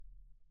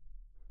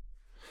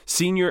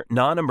Senior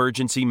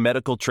Non-Emergency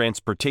Medical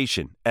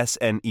Transportation,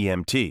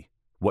 SNEMT,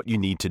 what you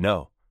need to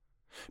know.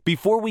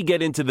 Before we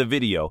get into the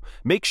video,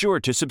 make sure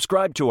to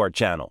subscribe to our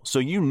channel so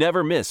you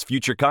never miss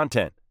future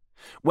content.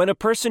 When a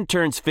person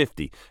turns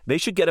 50, they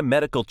should get a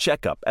medical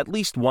checkup at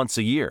least once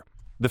a year.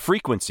 The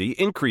frequency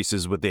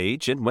increases with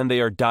age and when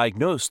they are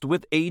diagnosed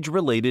with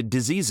age-related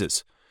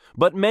diseases.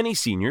 But many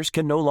seniors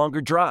can no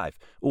longer drive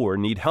or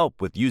need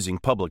help with using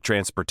public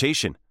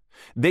transportation.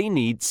 They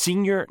need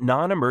Senior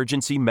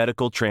Non-Emergency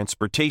Medical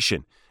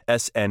Transportation,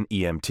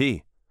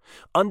 SNEMT.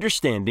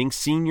 Understanding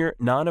Senior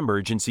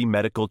Non-Emergency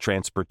Medical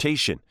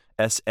Transportation,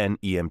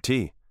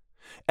 SNEMT.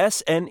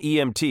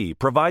 SNEMT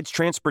provides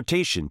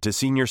transportation to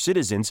senior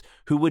citizens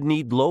who would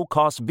need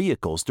low-cost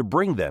vehicles to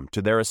bring them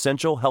to their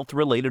essential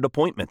health-related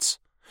appointments.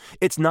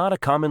 It's not a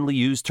commonly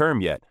used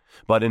term yet,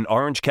 but in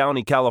Orange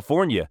County,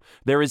 California,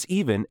 there is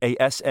even a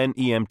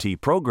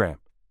SNEMT program.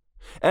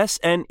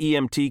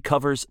 SNEMT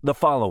covers the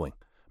following: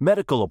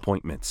 medical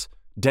appointments,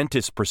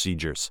 dentist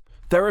procedures,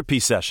 therapy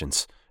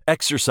sessions,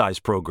 exercise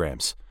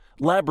programs,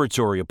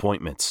 laboratory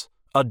appointments,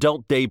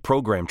 adult day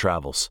program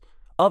travels,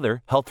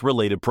 other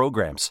health-related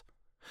programs.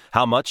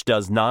 How much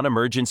does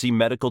non-emergency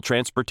medical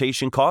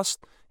transportation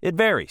cost? It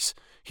varies.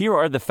 Here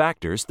are the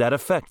factors that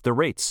affect the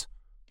rates: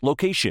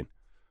 location,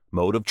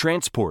 mode of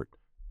transport,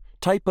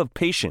 type of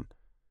patient,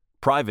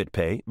 private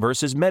pay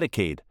versus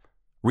Medicaid,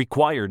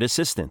 required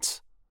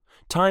assistance,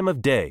 time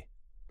of day,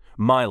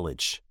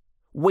 mileage,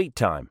 wait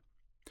time.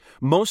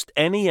 Most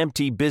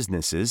NEMT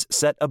businesses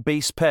set a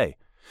base pay.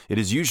 It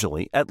is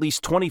usually at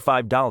least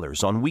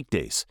 $25 on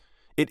weekdays.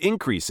 It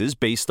increases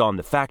based on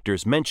the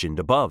factors mentioned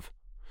above.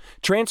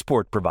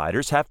 Transport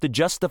providers have to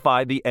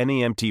justify the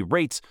NEMT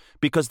rates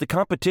because the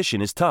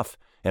competition is tough,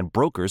 and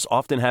brokers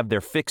often have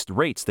their fixed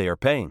rates they are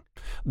paying.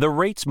 The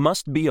rates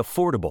must be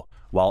affordable.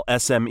 While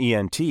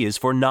SNEMT is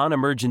for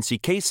non-emergency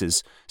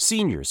cases,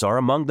 seniors are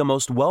among the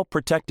most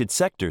well-protected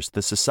sectors of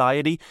the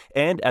society,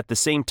 and at the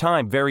same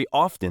time, very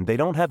often they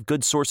don't have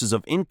good sources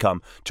of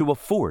income to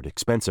afford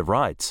expensive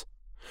rides.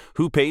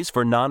 Who pays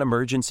for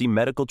non-emergency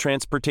medical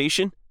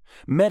transportation?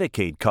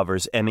 Medicaid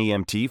covers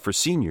NEMT for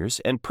seniors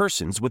and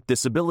persons with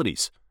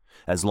disabilities.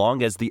 As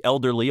long as the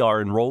elderly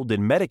are enrolled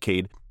in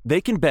Medicaid,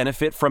 they can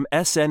benefit from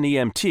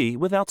SNEMT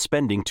without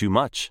spending too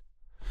much.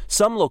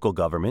 Some local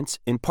governments,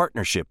 in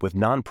partnership with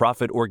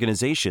nonprofit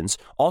organizations,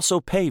 also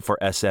pay for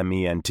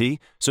SNEMT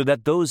so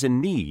that those in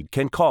need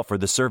can call for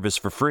the service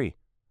for free.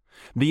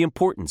 The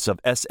importance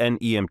of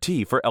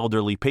SNEMT for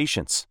elderly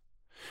patients.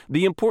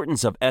 The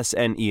importance of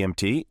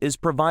SNEMT is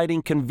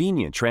providing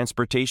convenient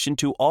transportation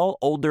to all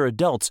older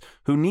adults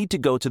who need to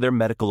go to their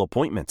medical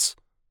appointments.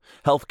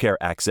 Healthcare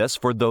access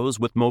for those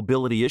with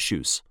mobility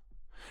issues.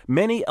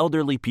 Many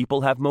elderly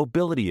people have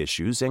mobility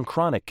issues and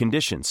chronic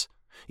conditions.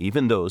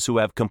 Even those who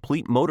have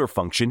complete motor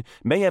function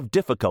may have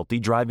difficulty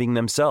driving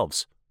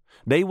themselves.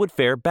 They would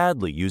fare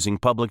badly using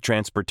public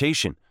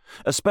transportation,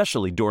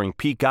 especially during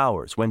peak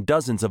hours when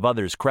dozens of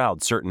others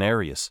crowd certain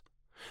areas.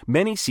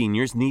 Many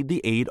seniors need the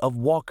aid of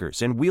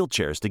walkers and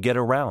wheelchairs to get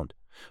around.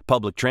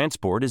 Public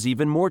transport is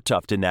even more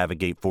tough to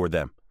navigate for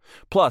them.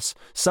 Plus,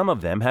 some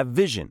of them have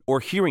vision or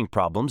hearing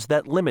problems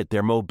that limit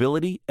their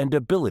mobility and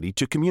ability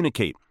to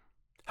communicate.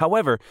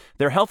 However,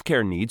 their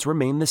healthcare needs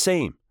remain the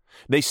same.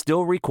 They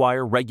still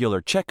require regular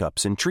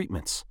checkups and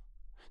treatments.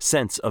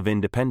 Sense of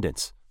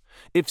independence.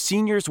 If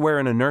seniors were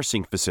in a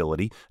nursing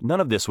facility, none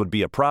of this would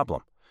be a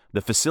problem.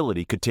 The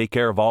facility could take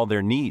care of all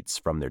their needs,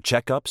 from their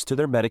checkups to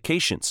their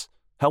medications.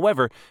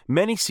 However,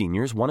 many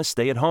seniors want to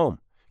stay at home.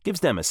 It gives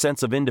them a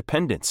sense of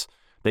independence.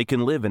 They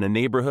can live in a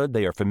neighborhood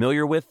they are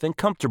familiar with and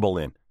comfortable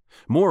in.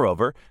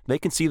 Moreover, they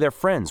can see their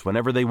friends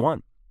whenever they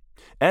want.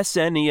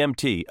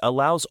 SNEMT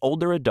allows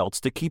older adults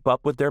to keep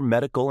up with their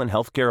medical and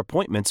healthcare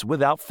appointments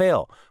without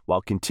fail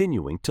while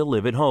continuing to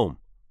live at home.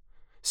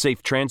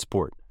 Safe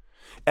transport.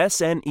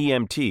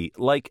 SNEMT,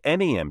 like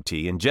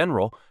NEMT in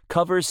general,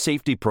 covers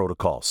safety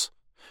protocols.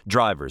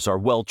 Drivers are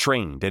well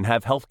trained and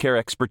have healthcare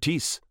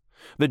expertise.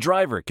 The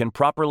driver can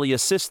properly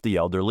assist the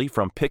elderly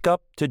from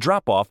pickup to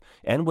drop-off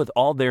and with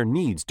all their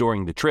needs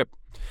during the trip.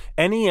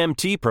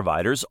 NEMT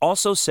providers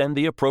also send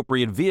the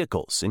appropriate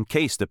vehicles in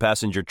case the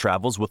passenger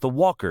travels with a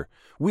walker,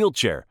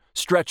 wheelchair,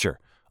 stretcher,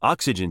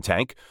 oxygen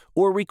tank,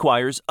 or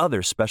requires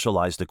other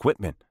specialized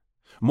equipment.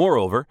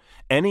 Moreover,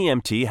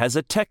 NEMT has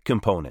a tech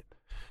component.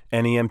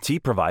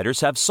 NEMT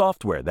providers have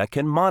software that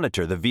can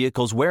monitor the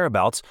vehicle's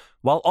whereabouts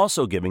while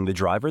also giving the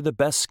driver the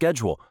best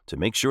schedule to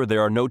make sure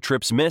there are no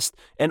trips missed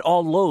and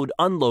all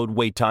load-unload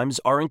wait times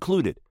are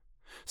included.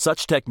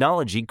 Such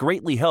technology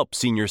greatly helps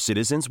senior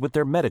citizens with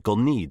their medical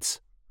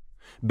needs.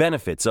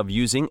 Benefits of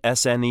using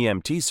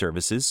SNEMT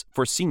services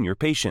for senior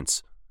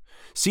patients.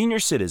 Senior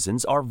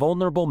citizens are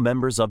vulnerable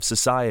members of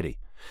society.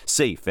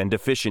 Safe and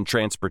efficient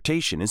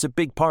transportation is a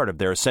big part of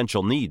their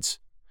essential needs.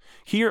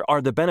 Here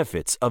are the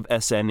benefits of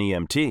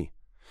SNEMT.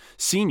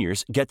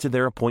 Seniors get to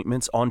their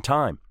appointments on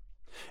time.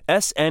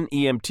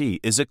 SNEMT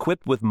is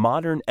equipped with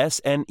modern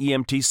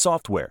SNEMT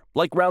software,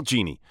 like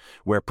RouteGenie,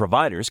 where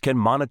providers can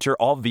monitor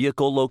all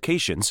vehicle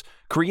locations,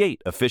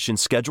 create efficient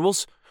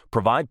schedules,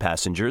 provide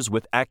passengers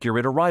with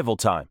accurate arrival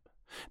time.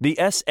 The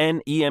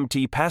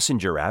SNEMT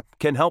Passenger app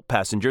can help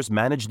passengers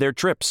manage their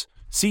trips,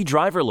 see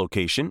driver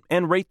location,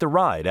 and rate the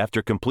ride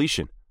after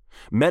completion.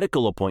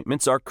 Medical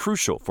appointments are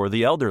crucial for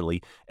the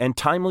elderly, and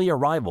timely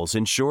arrivals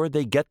ensure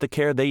they get the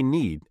care they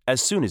need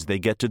as soon as they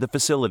get to the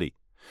facility.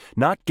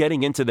 Not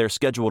getting into their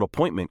scheduled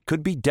appointment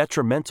could be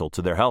detrimental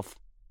to their health.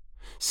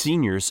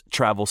 Seniors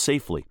travel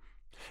safely.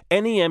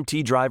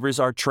 NEMT drivers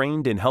are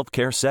trained in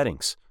healthcare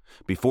settings.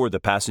 Before the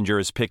passenger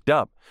is picked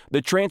up,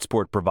 the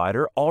transport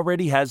provider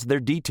already has their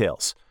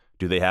details.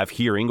 Do they have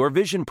hearing or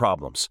vision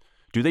problems?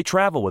 Do they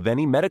travel with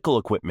any medical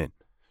equipment?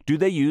 Do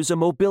they use a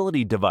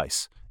mobility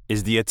device?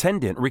 Is the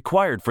attendant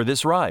required for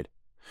this ride?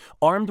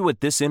 Armed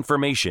with this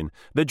information,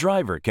 the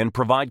driver can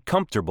provide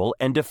comfortable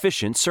and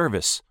efficient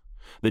service.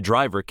 The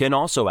driver can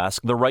also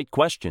ask the right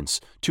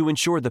questions to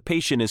ensure the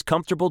patient is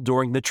comfortable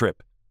during the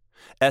trip.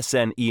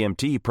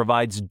 SNEMT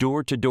provides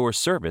door-to-door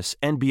service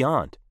and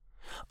beyond.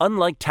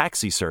 Unlike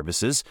taxi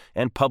services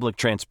and public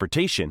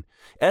transportation,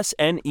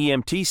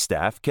 SNEMT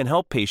staff can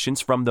help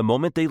patients from the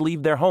moment they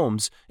leave their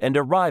homes and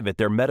arrive at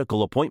their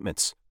medical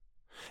appointments.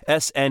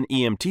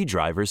 SNEMT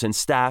drivers and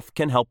staff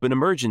can help in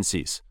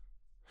emergencies.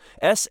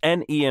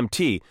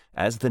 SNEMT,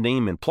 as the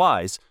name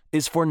implies,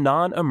 is for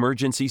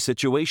non-emergency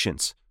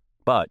situations.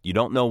 But you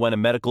don't know when a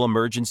medical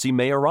emergency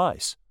may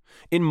arise.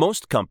 In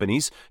most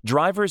companies,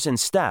 drivers and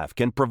staff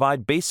can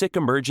provide basic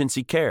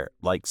emergency care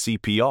like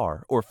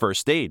CPR or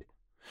first aid.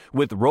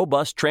 With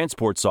robust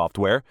transport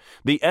software,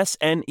 the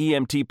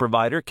SNEMT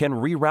provider can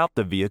reroute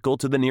the vehicle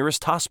to the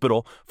nearest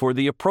hospital for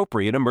the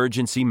appropriate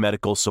emergency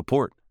medical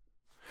support.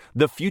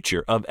 The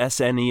future of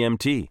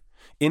SNEMT: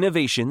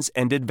 innovations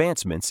and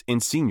advancements in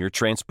senior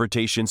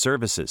transportation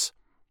services.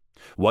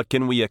 What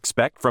can we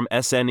expect from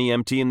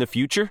SNEMT in the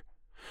future?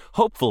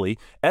 Hopefully,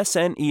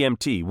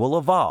 SNEMT will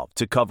evolve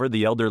to cover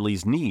the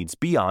elderly's needs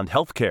beyond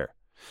healthcare.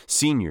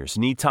 Seniors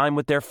need time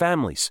with their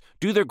families,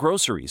 do their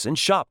groceries, and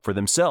shop for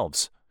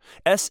themselves.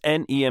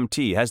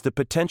 SNEMT has the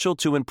potential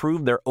to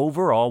improve their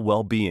overall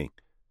well-being.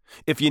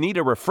 If you need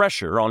a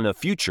refresher on the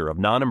future of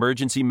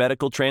non-emergency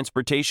medical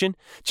transportation,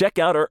 check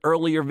out our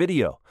earlier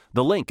video.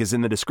 The link is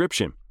in the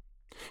description.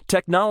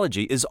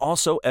 Technology is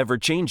also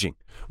ever-changing.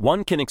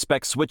 One can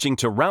expect switching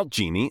to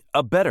RouteGenie,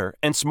 a better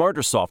and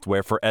smarter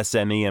software for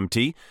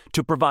SNEMT,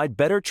 to provide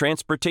better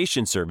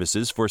transportation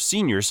services for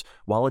seniors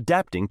while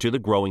adapting to the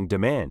growing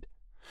demand.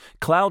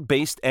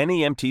 Cloud-based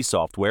NEMT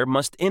software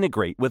must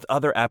integrate with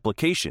other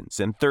applications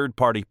and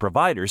third-party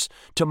providers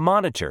to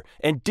monitor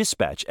and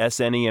dispatch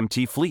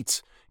SNEMT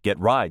fleets, get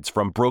rides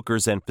from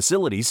brokers and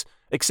facilities,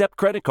 accept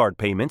credit card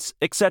payments,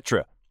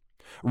 etc.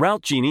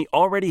 RouteGenie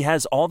already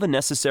has all the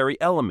necessary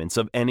elements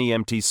of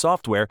NEMT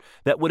software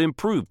that would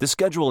improve the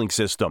scheduling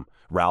system,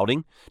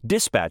 routing,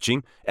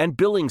 dispatching, and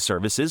billing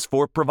services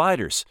for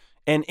providers,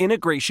 and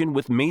integration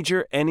with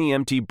major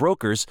NEMT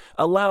brokers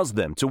allows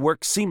them to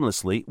work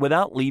seamlessly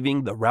without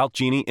leaving the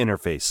RouteGenie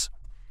interface.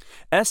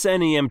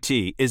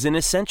 SNEMT is an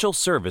essential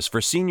service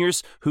for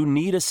seniors who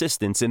need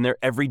assistance in their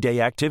everyday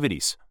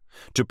activities.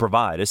 To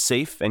provide a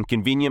safe and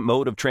convenient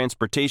mode of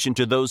transportation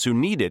to those who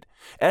need it,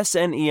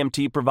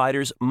 SNEMT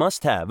providers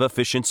must have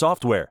efficient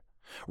software.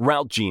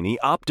 RouteGenie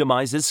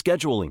optimizes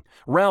scheduling,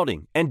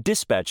 routing, and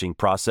dispatching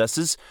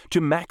processes to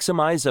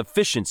maximize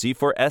efficiency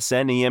for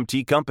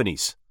SNEMT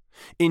companies.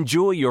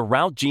 Enjoy your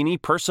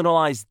RouteGenie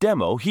personalized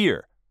demo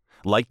here.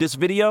 Like this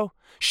video?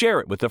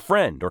 Share it with a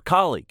friend or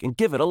colleague and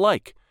give it a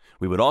like.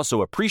 We would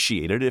also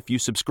appreciate it if you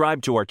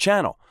subscribe to our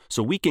channel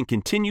so we can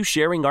continue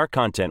sharing our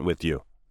content with you.